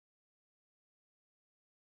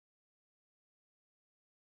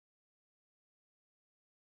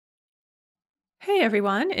Hey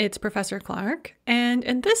everyone, it's Professor Clark, and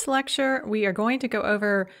in this lecture we are going to go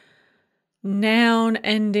over noun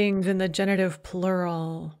endings in the genitive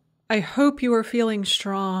plural. I hope you are feeling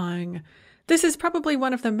strong. This is probably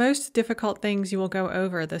one of the most difficult things you will go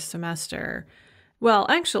over this semester. Well,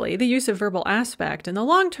 actually, the use of verbal aspect in the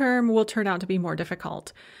long term will turn out to be more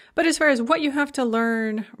difficult. But as far as what you have to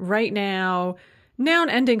learn right now, noun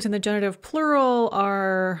endings in the genitive plural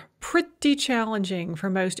are pretty challenging for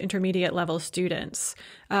most intermediate level students,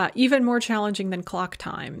 even more challenging than clock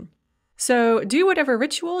time. So do whatever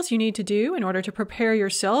rituals you need to do in order to prepare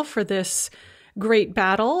yourself for this great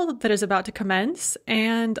battle that is about to commence,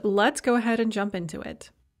 and let's go ahead and jump into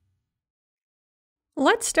it.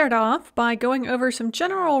 Let's start off by going over some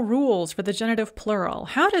general rules for the genitive plural.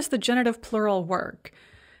 How does the genitive plural work?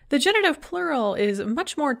 The genitive plural is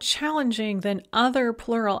much more challenging than other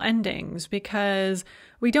plural endings because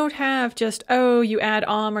we don't have just, oh, you add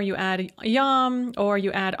or you add yam, or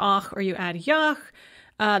you add ach, or you add yach.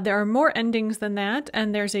 There are more endings than that,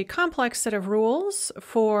 and there's a complex set of rules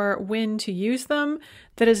for when to use them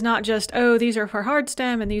that is not just, oh, these are for hard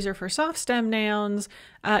stem and these are for soft stem nouns.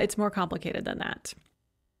 It's more complicated than that.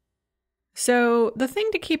 So the thing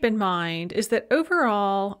to keep in mind is that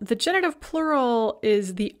overall, the genitive plural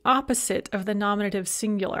is the opposite of the nominative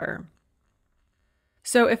singular.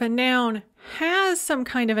 So if a noun has some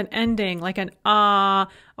kind of an ending, like an ah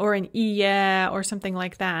or an iya or something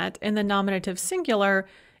like that in the nominative singular,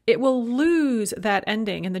 it will lose that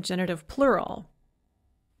ending in the genitive plural.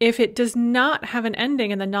 If it does not have an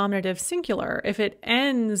ending in the nominative singular, if it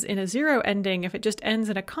ends in a zero ending, if it just ends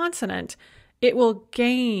in a consonant, it will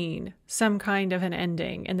gain some kind of an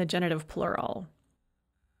ending in the genitive plural.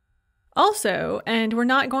 Also, and we're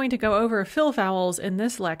not going to go over fill vowels in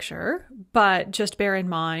this lecture, but just bear in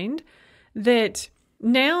mind that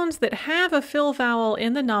nouns that have a fill vowel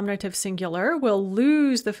in the nominative singular will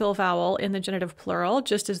lose the fill vowel in the genitive plural,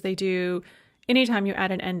 just as they do anytime you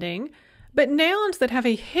add an ending. But nouns that have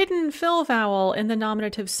a hidden fill vowel in the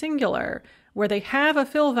nominative singular, where they have a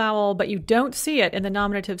fill vowel but you don't see it in the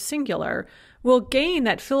nominative singular, will gain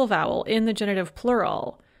that fill vowel in the genitive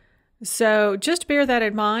plural. So just bear that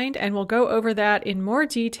in mind, and we'll go over that in more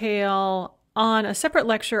detail on a separate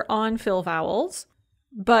lecture on fill vowels.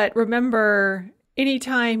 But remember,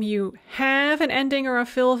 anytime you have an ending or a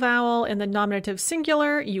fill vowel in the nominative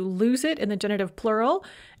singular, you lose it in the genitive plural.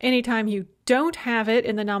 Anytime you don't have it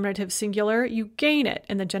in the nominative singular, you gain it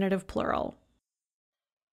in the genitive plural.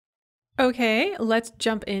 Okay, let's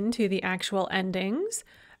jump into the actual endings.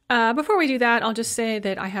 Before we do that, I'll just say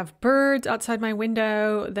that I have birds outside my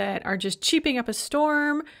window that are just cheeping up a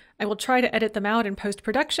storm. I will try to edit them out in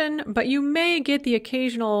post-production, but you may get the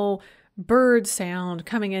occasional bird sound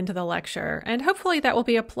coming into the lecture, and hopefully that will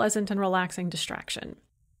be a pleasant and relaxing distraction.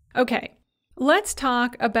 Okay, let's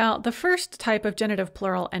talk about the first type of genitive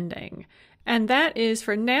plural ending, and that is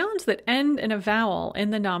for nouns that end in a vowel in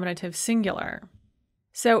the nominative singular.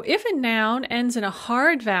 So if a noun ends in a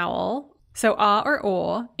hard vowel, so a or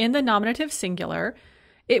o, in the nominative singular,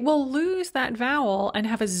 it will lose that vowel and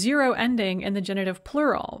have a zero ending in the genitive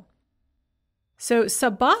plural. So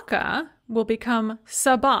sabaka will become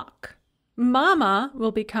sabak. Mama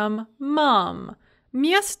will become mom.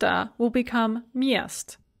 Miesta will become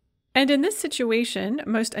miest. And in this situation,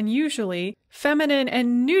 most unusually, feminine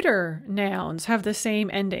and neuter nouns have the same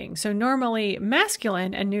ending. So normally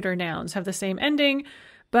masculine and neuter nouns have the same ending,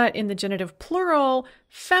 but in the genitive plural,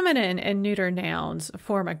 feminine and neuter nouns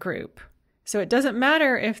form a group. So it doesn't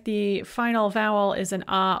matter if the final vowel is an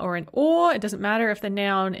a or an o. It doesn't matter if the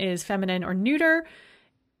noun is feminine or neuter.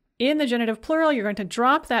 In the genitive plural, you're going to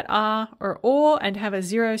drop that a or o and have a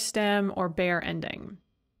zero stem or bare ending.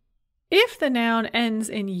 If the noun ends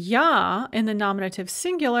in ya in the nominative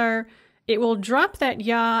singular, it will drop that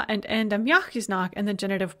ya and end a mjachiznak in the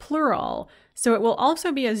genitive plural. So it will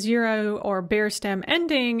also be a zero or bare stem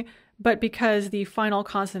ending, but because the final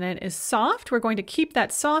consonant is soft, we're going to keep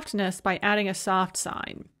that softness by adding a soft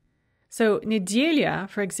sign. So nedelia,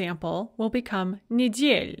 for example, will become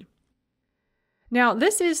nediel. Now,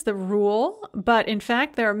 this is the rule, but in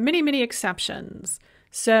fact, there are many, many exceptions.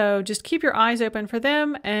 So just keep your eyes open for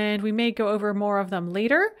them, and we may go over more of them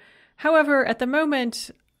later. However, at the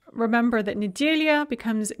moment, remember that nedelia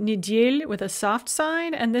becomes nediel with a soft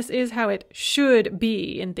sign, and this is how it should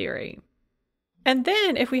be in theory. And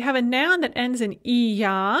then if we have a noun that ends in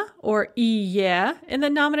iya or iye in the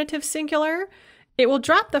nominative singular, it will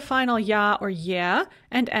drop the final ya or ye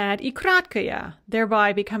and add ikratkaya,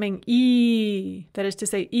 thereby becoming I, that is to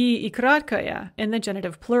say I ikratkaya in the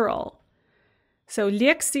genitive plural. So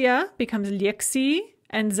leksia becomes leksi,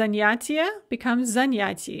 and zanyatia becomes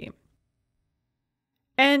zanyati.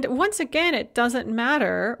 And once again, it doesn't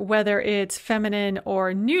matter whether it's feminine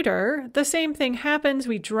or neuter. The same thing happens.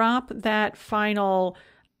 We drop that final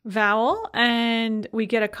vowel and we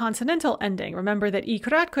get a consonantal ending. Remember that i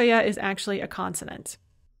kratkoja is actually a consonant.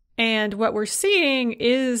 And what we're seeing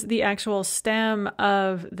is the actual stem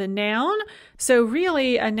of the noun. So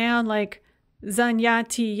really a noun like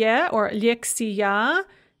zanyatiye or leksiya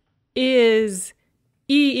is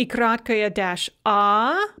I kratkoja dash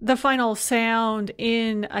a. The final sound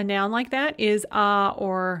in a noun like that is a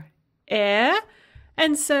or e.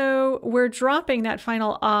 And so we're dropping that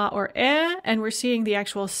final a or e, and we're seeing the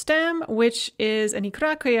actual stem, which is an i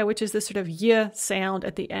kratkoja, which is this sort of y sound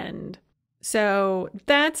at the end. So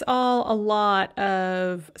that's all a lot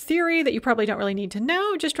of theory that you probably don't really need to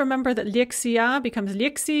know. Just remember that leksiya becomes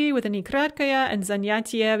leksi with an i kratkoja, and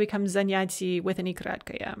zanyatiye becomes zanyati with an i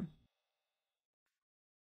kratkoja.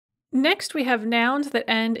 Next, we have nouns that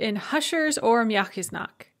end in hushers or mjaki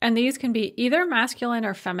znak, and these can be either masculine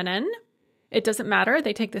or feminine. It doesn't matter,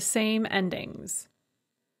 they take the same endings.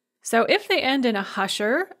 So if they end in a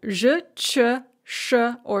husher, zh, ch, sh,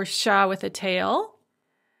 or sha with a tail,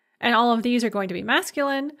 and all of these are going to be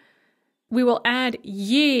masculine, we will add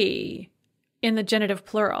ye in the genitive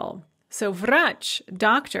plural. So vrach,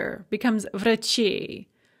 doctor, becomes vrachi.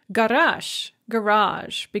 Garage,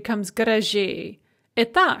 garage, becomes garage.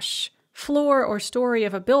 Etage, floor or story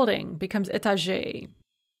of a building, becomes étage.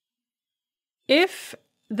 If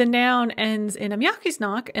the noun ends in a mjaki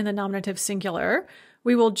znak in the nominative singular,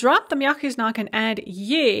 we will drop the mjaki znak and add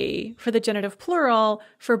ye for the genitive plural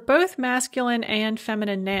for both masculine and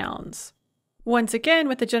feminine nouns. Once again,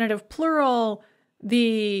 with the genitive plural,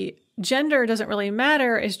 the gender doesn't really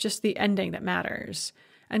matter, it's just the ending that matters.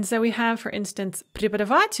 And so we have, for instance,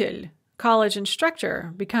 преподаватель, college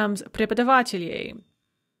instructor, becomes преподаватель.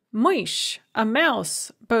 Mysh, a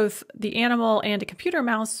mouse, both the animal and a computer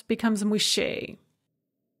mouse, becomes myše.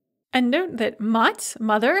 And note that mat,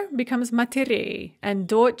 mother, becomes matere, and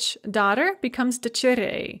doch, daughter, becomes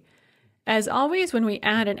dcere. As always, when we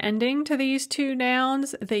add an ending to these two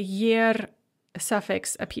nouns, the yer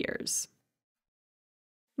suffix appears.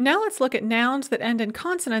 Now let's look at nouns that end in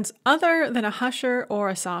consonants other than a husher or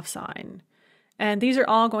a soft sign. And these are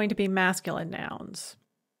all going to be masculine nouns.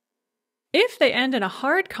 If they end in a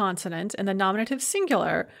hard consonant in the nominative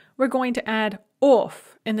singular, we're going to add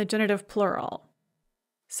of in the genitive plural.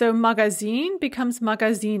 So magazine becomes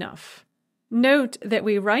magazinov. Note that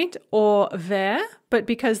we write o ve, but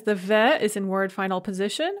because the ve is in word final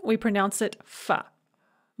position, we pronounce it fa.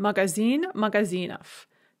 Magazine, magazinov.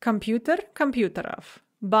 Computer, computerov.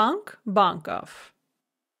 Bank, bankov.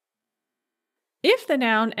 If the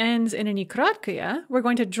noun ends in an i kratkoja, we're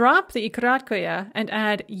going to drop the i kratkoja and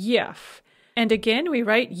add yef. And again, we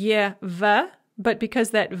write ye v, but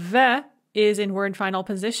because that v is in word final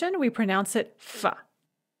position, we pronounce it fa.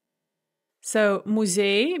 So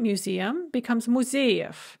muzej, museum, becomes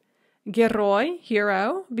muzejev. Geroj,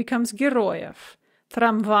 hero, becomes gerojev.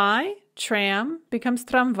 Tramvaj, tram, becomes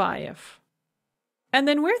tramvajev. And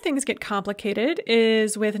then where things get complicated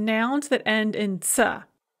is with nouns that end in ts.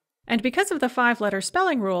 And because of the 5-letter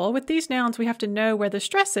spelling rule, with these nouns we have to know where the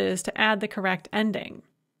stress is to add the correct ending.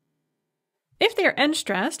 If they are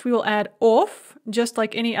end-stressed, we will add of, just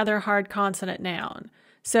like any other hard consonant noun.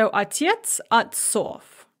 So отец,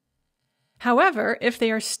 отцов. However, if they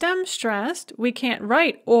are stem-stressed, we can't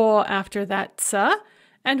write o after that ts,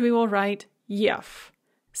 and we will write yef.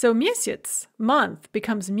 So месяц, month,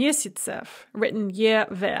 becomes месяцев, written ye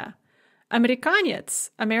ve. Американец,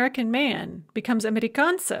 American man, becomes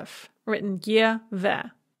американцев, written ye ve.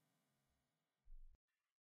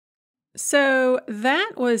 So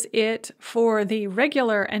that was it for the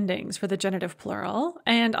regular endings for the genitive plural.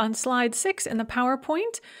 And on slide 6 in the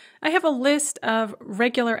PowerPoint, I have a list of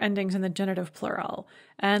regular endings in the genitive plural.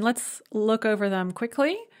 And let's look over them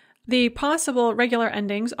quickly. The possible regular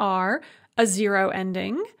endings are a 0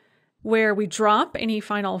 ending, where we drop any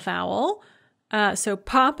final vowel. So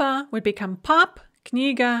papa would become pop,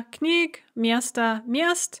 kniga, knig, miasta,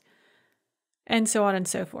 miast, and so on and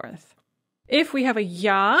so forth. If we have a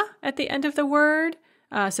ya at the end of the word,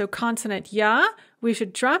 so consonant ya, we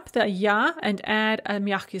should drop the ya and add a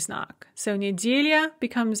mjaki znak. So nedelya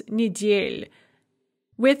becomes nedelj,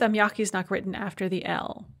 with a mjaki znak written after the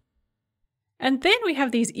L. And then we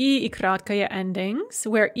have these i kratkoja endings,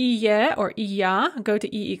 where iye or iya go to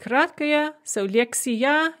i kratkoja, so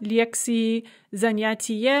leksiya, leksi,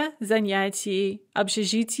 zanyatiye, zanyati,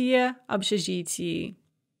 общежитие, общежитие.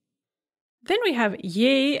 Then we have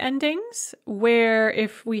ye endings, where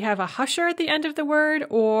if we have a husher at the end of the word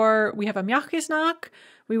or we have a mjaki znak,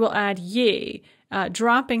 we will add ye.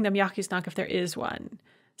 dropping the mягкий знак if there is one.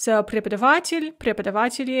 So преподаватель,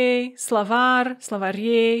 преподавателей, словарь,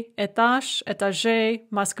 словарей, этаж, этажей,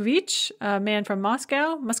 москвич, a man from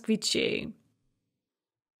Moscow, москвичей.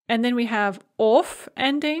 And then we have of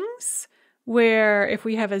endings, where if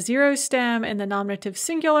we have a zero stem in the nominative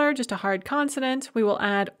singular, just a hard consonant, we will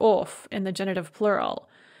add of in the genitive plural.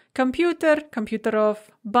 Computer, computerov,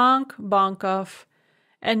 bank, bankov.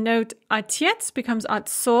 And note, отец becomes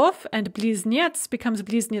отцов and близнец becomes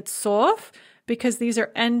близнецов because these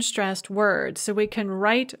are end-stressed words, so we can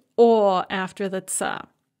write o after the ts.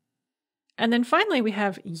 And then finally we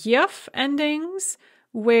have ев endings,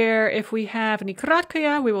 where if we have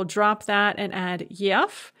некраткая, we will drop that and add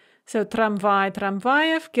ев. So трамвай,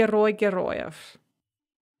 трамваев, герой, героев.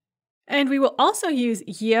 And we will also use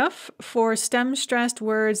ев for stem-stressed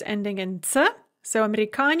words ending in ts. So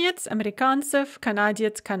американец, американцев,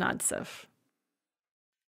 канадец, канадцев.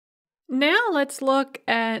 Now let's look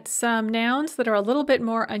at some nouns that are a little bit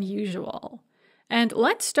more unusual. And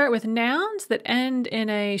let's start with nouns that end in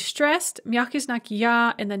a stressed мягкий знак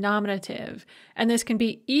я in the nominative. And this can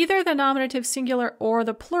be either the nominative singular or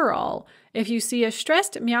the plural. If you see a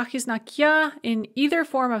stressed мягкий знак я in either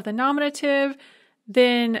form of the nominative,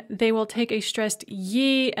 then they will take a stressed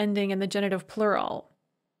yi ending in the genitive plural.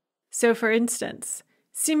 So for instance,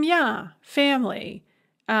 семья, family,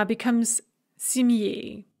 becomes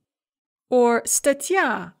семьи. Or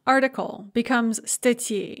статья, article, becomes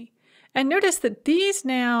статьи. And notice that these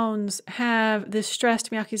nouns have this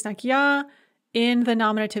stressed мягкий знак я in the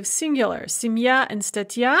nominative singular. Семья and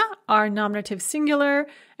статья are nominative singular,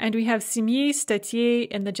 and we have семьи, статьи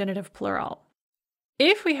in the genitive plural.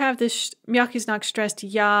 If we have this мягкий знак stressed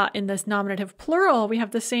я in this nominative plural, we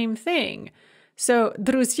have the same thing. So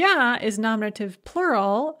друзья is nominative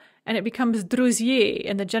plural, and it becomes друзьи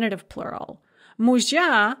in the genitive plural.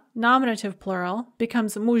 Мужья, nominative plural,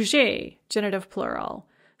 becomes мужей, genitive plural.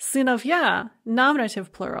 Сыновья,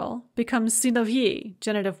 nominative plural, becomes сыновьи,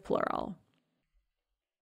 genitive plural.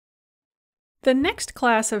 The next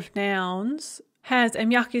class of nouns has a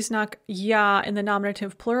мягкий знак я in the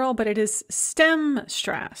nominative plural, but it is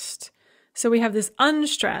stem-stressed. So we have this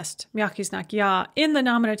unstressed мягкий знак я in the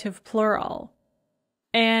nominative plural.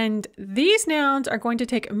 And these nouns are going to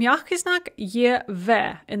take мягкий знак ев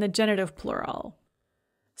in the genitive plural.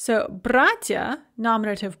 So братья,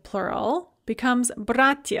 nominative plural, becomes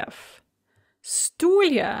братьев.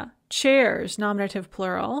 Стулья, chairs, nominative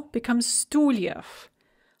plural, becomes стульев.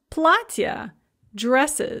 Платья,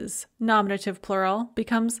 dresses, nominative plural,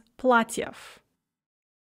 becomes платьев.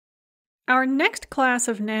 Our next class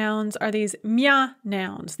of nouns are these mya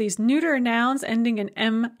nouns, these neuter nouns ending in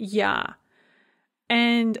m-ya.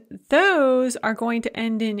 And those are going to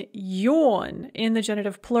end in yon in the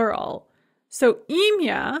genitive plural. So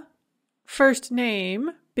imya, first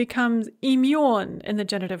name, becomes imyon in the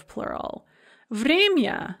genitive plural.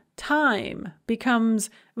 Vremya, time, becomes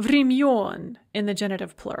vremyon in the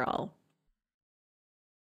genitive plural.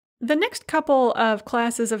 The next couple of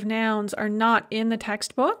classes of nouns are not in the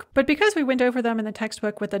textbook, but because we went over them in the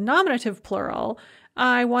textbook with the nominative plural,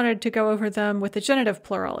 I wanted to go over them with the genitive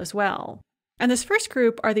plural as well. And this first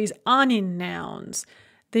group are these anin nouns,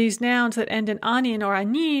 these nouns that end in anin or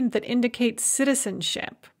anin that indicate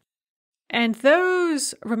citizenship. And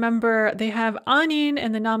those, remember, they have anin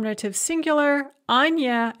in the nominative singular,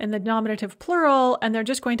 anya in the nominative plural, and they're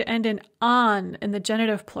just going to end in an in the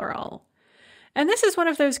genitive plural. And this is one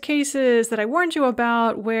of those cases that I warned you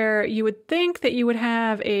about where you would think that you would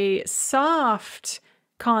have a soft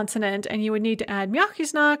consonant and you would need to add мягкий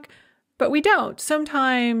знак, but we don't.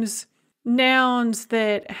 Sometimes nouns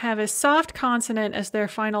that have a soft consonant as their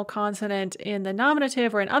final consonant in the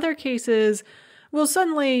nominative or in other cases will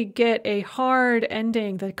suddenly get a hard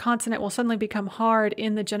ending. The consonant will suddenly become hard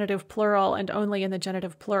in the genitive plural and only in the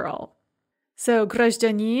genitive plural. So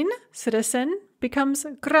гражданин, citizen, becomes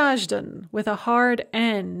граждан with a hard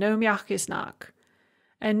N, no мягкий знак.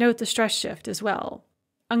 And note the stress shift as well.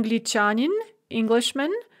 Англичанин,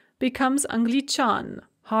 Englishman, becomes англичан,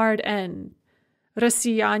 hard N.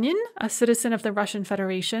 Россиянин, a citizen of the Russian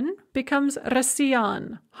Federation, becomes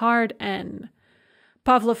россиян, hard N.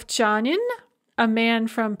 Pavlovchanin, a man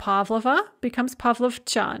from Pavlova, becomes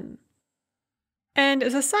Pavlovchan. And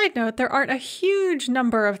as a side note, there aren't a huge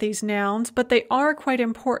number of these nouns, but they are quite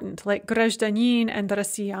important, like гражданин and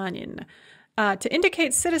россиянин. To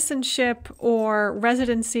indicate citizenship or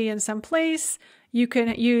residency in some place, you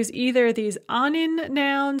can use either these anin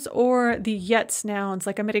nouns or the yets nouns,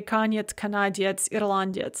 like американец, канадец,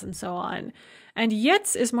 ирландец, and so on. And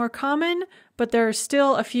yets is more common, but there are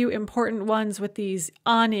still a few important ones with these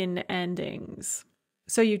anin endings.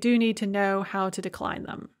 So you do need to know how to decline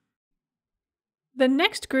them. The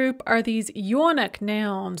next group are these ionic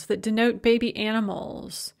nouns that denote baby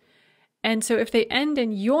animals. And so if they end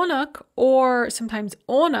in ionic or sometimes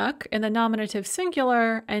onic in the nominative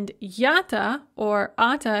singular and yata or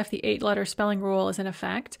ata if the 8-letter spelling rule is in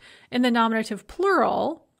effect in the nominative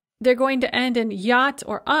plural, they're going to end in yat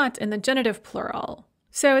or at in the genitive plural.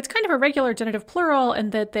 So it's kind of a regular genitive plural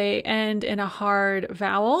in that they end in a hard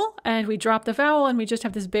vowel, and we drop the vowel and we just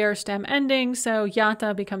have this bare stem ending, so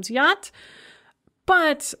yata becomes yat.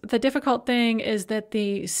 But the difficult thing is that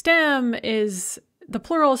the stem is the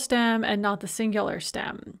plural stem and not the singular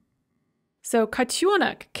stem. So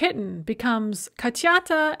katyonik, kitten, becomes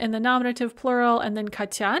katyata in the nominative plural and then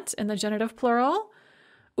katyat in the genitive plural.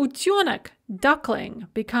 Utyonik, duckling,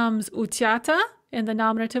 becomes utyata in the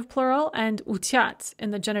nominative plural and utyat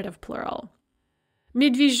in the genitive plural.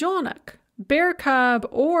 Midvizhonik, bear cub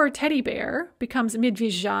or teddy bear, becomes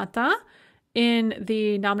midvizhata in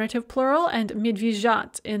the nominative plural and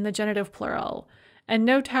midvizhat in the genitive plural. And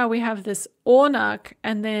note how we have this onak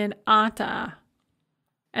and then ata.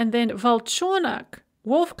 And then valchonak,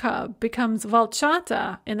 wolf cub, becomes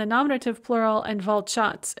valchata in the nominative plural and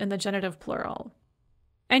valchat in the genitive plural.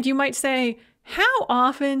 And you might say, how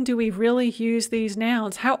often do we really use these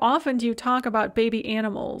nouns? How often do you talk about baby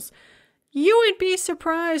animals? You would be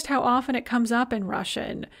surprised how often it comes up in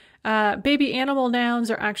Russian. Baby animal nouns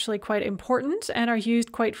are actually quite important and are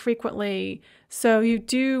used quite frequently. So you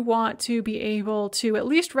do want to be able to at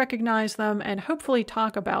least recognize them and hopefully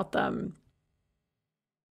talk about them.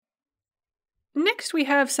 Next, we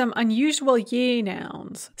have some unusual ye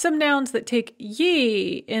nouns. Some nouns that take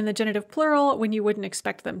ye in the genitive plural when you wouldn't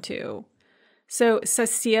expect them to. So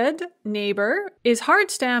sasied, neighbor, is hard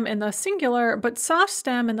stem in the singular, but soft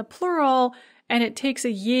stem in the plural, and it takes a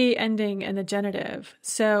ye ending in the genitive.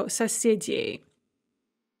 So sasiedye.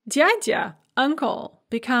 Dyadya, uncle,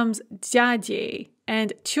 becomes dyadye,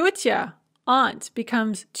 and tyotya, aunt,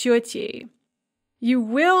 becomes tyotye. You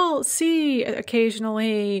will see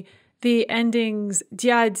occasionally the endings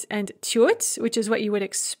dyad and tyut, which is what you would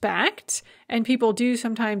expect, and people do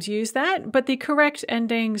sometimes use that, but the correct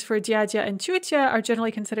endings for dyadya and tyutya are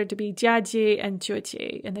generally considered to be dyadye and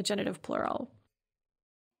tyutye in the genitive plural.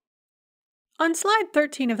 On slide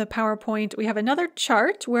 13 of the PowerPoint, we have another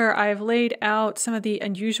chart where I've laid out some of the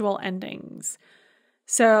unusual endings.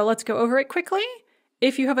 So let's go over it quickly.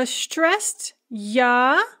 If you have a stressed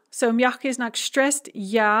ya, so mягкий знак stressed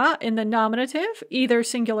ya in the nominative, either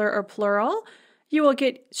singular or plural, you will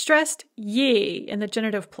get stressed ye in the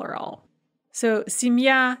genitive plural. So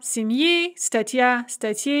семья, семьи, статья,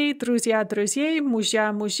 статьи, друзья, друзей,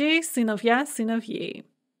 мужья, мужей, сыновья, сыновьей.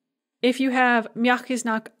 If you have мягкий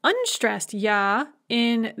знак unstressed ya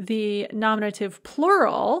in the nominative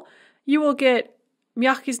plural, you will get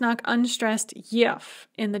мягкий знак unstressed ев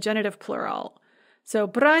in the genitive plural. So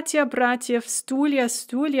братья, братьев, стулья,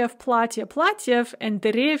 стульев, платья, платьев, and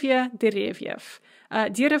деревья, деревьев.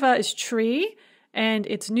 Дерево is tree, and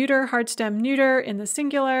it's neuter, hard stem neuter in the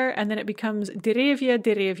singular, and then it becomes деревья,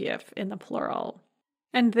 деревьев in the plural.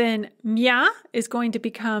 And then mya is going to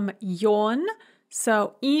become yon.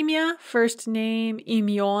 So имя, first name,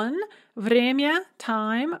 имён, время,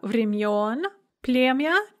 time, времён,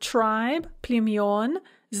 племя, tribe, племён,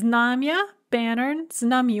 знамя, banner,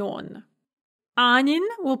 знамён. Anin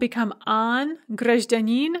will become an,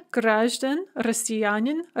 гражданин, граждан,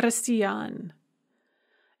 россиянин, россиян.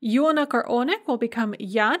 Yonik or onik will become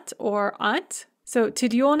yat or at. So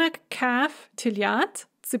tidyonik, calf, tilyat,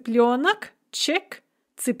 цыпленок, chick,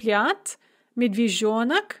 цыплят,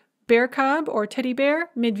 медвежонок, bear cub or teddy bear,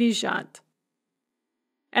 медвежат.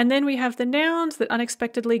 And then we have the nouns that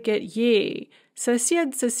unexpectedly get ye.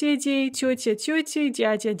 Сосед, соседи, тетя, тети,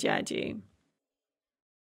 дядя, дяди.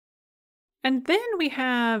 And then we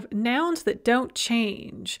have nouns that don't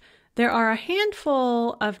change. There are a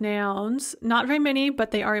handful of nouns, not very many, but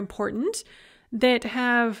they are important, that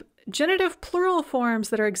have genitive plural forms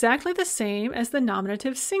that are exactly the same as the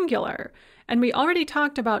nominative singular. And we already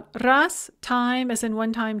talked about RUS, time, as in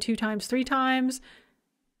 1 time, 2 times, 3 times,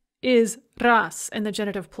 is RUS in the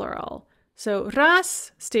genitive plural. So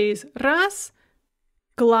RUS stays RUS,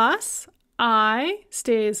 glass, eye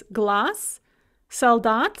stays glass,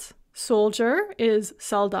 soldat, soldier is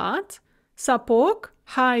soldat, sapog,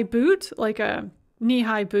 high boot, like a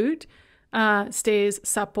knee-high boot, stays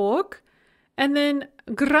sapog, and then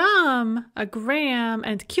gram, a gram,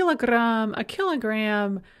 and kilogram, a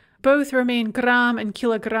kilogram, both remain gram and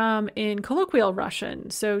kilogram in colloquial Russian.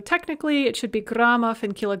 So technically it should be gramov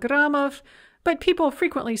and kilogramov, but people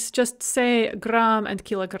frequently just say gram and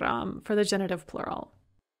kilogram for the genitive plural.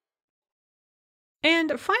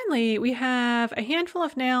 And finally, we have a handful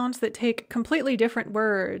of nouns that take completely different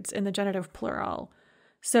words in the genitive plural.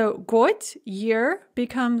 So god, year,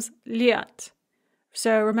 becomes liat.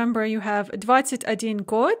 So remember, you have 21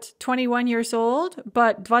 god, 21 years old,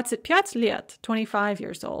 but 25 liat, 25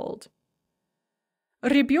 years old.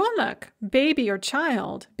 Rебенок, baby or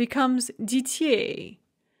child, becomes детей.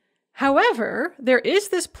 However, there is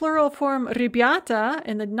this plural form ребята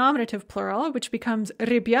in the nominative plural, which becomes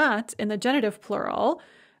ребят in the genitive plural,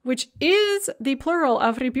 which is the plural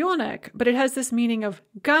of ребенок, but it has this meaning of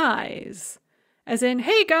guys. As in,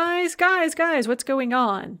 hey guys, what's going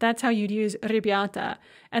on? That's how you'd use ребята.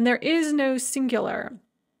 And there is no singular.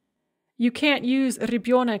 You can't use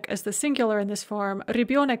ребенок as the singular in this form.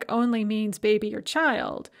 Ребенок only means baby or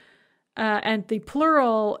child. And the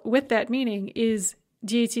plural with that meaning is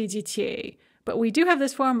дети, детей. But we do have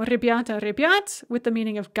this form ребята, ребят with the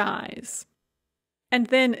meaning of guys. And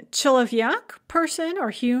then человек, person or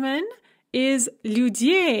human, is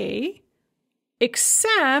людей,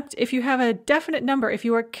 except if you have a definite number. If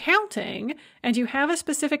you are counting and you have a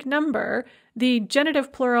specific number, the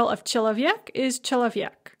genitive plural of человек is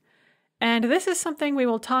человек. And this is something we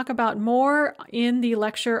will talk about more in the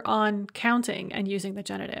lecture on counting and using the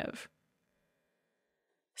genitive.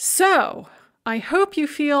 So, I hope you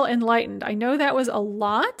feel enlightened. I know that was a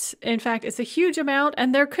lot. In fact, it's a huge amount,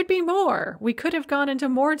 and there could be more. We could have gone into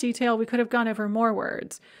more detail. We could have gone over more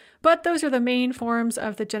words. But those are the main forms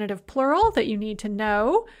of the genitive plural that you need to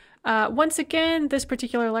know. Once again, this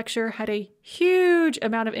particular lecture had a huge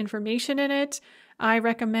amount of information in it. I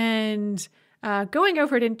recommend going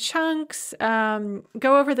over it in chunks, go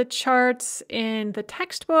over the charts in the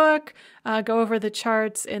textbook, go over the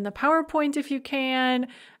charts in the PowerPoint if you can,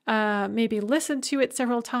 maybe listen to it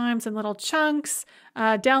several times in little chunks,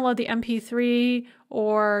 download the MP3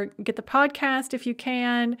 or get the podcast if you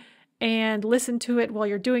can, and listen to it while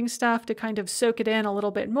you're doing stuff to kind of soak it in a little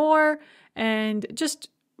bit more, and just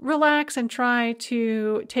relax and try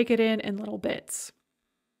to take it in little bits.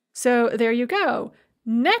 So there you go.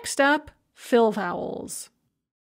 Next up, fill vowels.